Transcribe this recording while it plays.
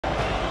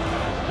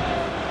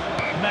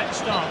match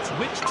starts.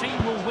 Which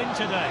team will win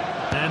today?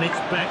 And it's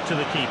back to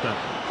the keeper.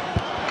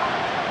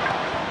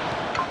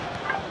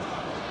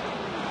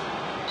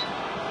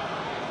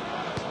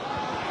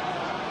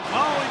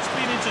 Oh, it's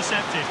been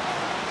intercepted.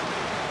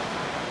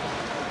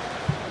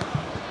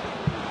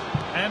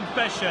 And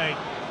Bechet.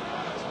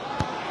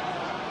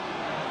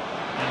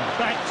 And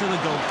back to the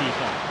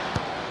goalkeeper.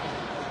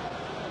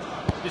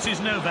 This is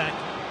Novak.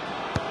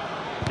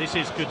 This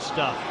is good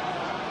stuff.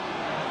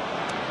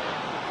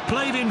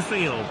 Played in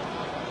field.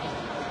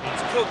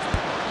 It's Cook.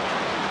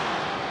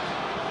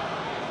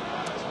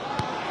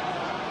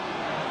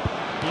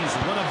 He's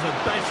one of the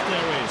best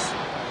there is.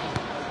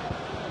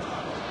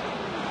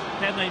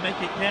 Can they make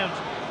it count?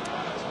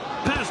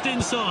 Passed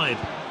inside.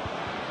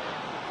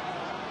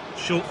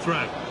 Short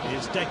throw.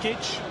 Here's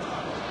Dekic.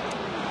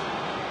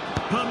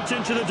 Pumped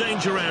into the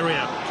danger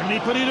area. Can he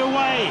put it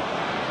away?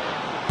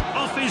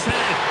 Off his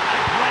head.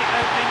 A great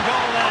opening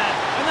goal there.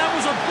 And that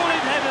was a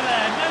bullet header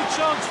there. No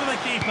chance for the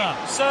keeper.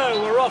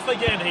 So we're off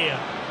again here.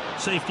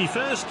 Safety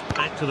first.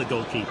 Back to the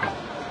goalkeeper.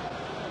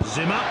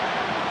 Zimmer.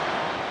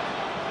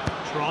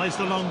 Tries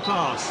the long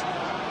pass.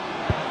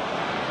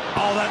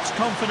 Oh, that's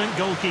confident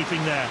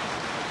goalkeeping there.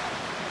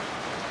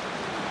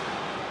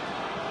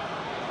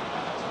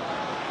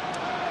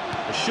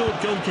 A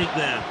short goal kick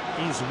there.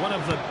 He's one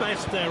of the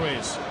best there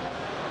is.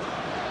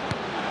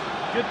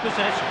 Good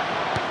possession.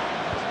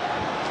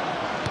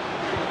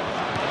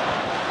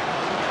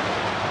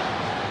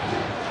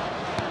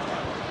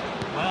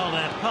 Well,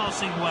 they're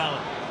passing well.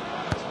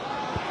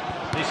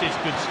 This is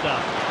good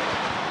stuff.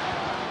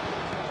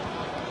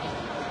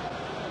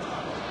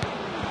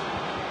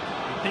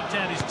 He picked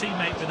out his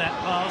teammate with that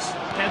pass.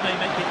 Can they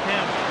make it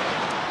count?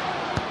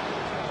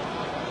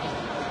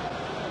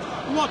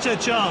 What a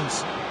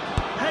chance!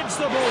 Heads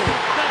the ball.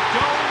 That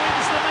goal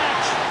wins the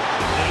match.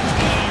 They've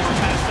eased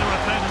past their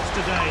opponents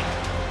today.